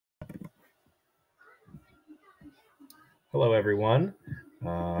Hello, everyone.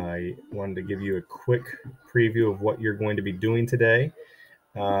 I wanted to give you a quick preview of what you're going to be doing today.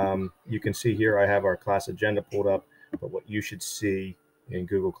 You can see here I have our class agenda pulled up, but what you should see in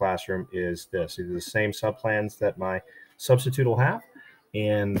Google Classroom is this. These are the same subplans that my substitute will have,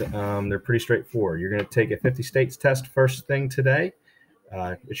 and they're pretty straightforward. You're going to take a 50 states test first thing today.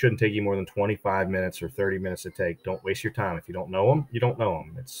 It shouldn't take you more than 25 minutes or 30 minutes to take. Don't waste your time. If you don't know them, you don't know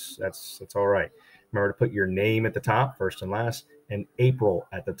them. That's all right. Remember to put your name at the top, first and last, and April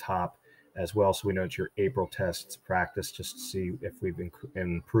at the top as well, so we know it's your April tests practice, just to see if we've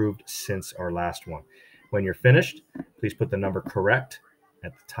improved since our last one. When you're finished, please put the number correct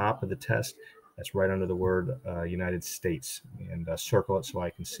at the top of the test. That's right under the word United States, and circle it so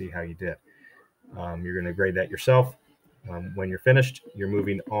I can see how you did. You're going to grade that yourself. When you're finished, you're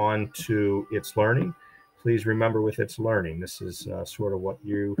moving on to It's Learning. Please remember with It's Learning, this is sort of what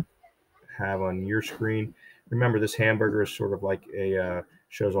you have on your screen. Remember, this hamburger is sort of like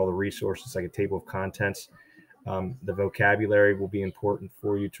shows all the resources, like a table of contents. The vocabulary will be important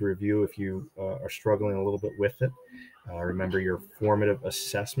for you to review if you are struggling a little bit with it. Remember, your formative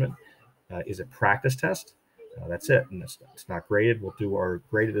assessment is a practice test. That's it. And it's not graded. We'll do our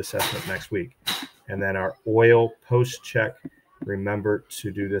graded assessment next week. And then our oil post check, remember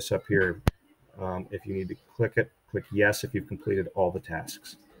to do this up here. If you need to click it, click yes if you've completed all the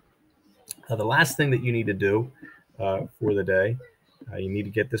tasks. The last thing that you need to do for the day, you need to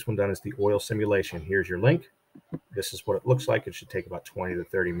get this one done, is the oil simulation. Here's your link. This is what it looks like. It should take about 20 to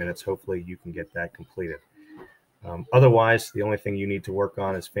 30 minutes. Hopefully you can get that completed. Otherwise, the only thing you need to work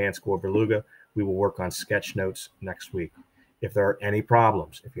on is FanScore Beluga. We will work on sketch notes next week. If there are any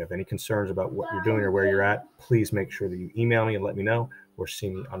problems, if you have any concerns about what you're doing or where you're at, please make sure that you email me and let me know, or see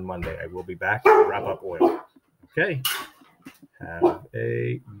me on Monday. I will be back to wrap up oil. Okay. Have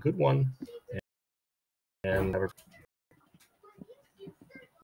a good one. And have a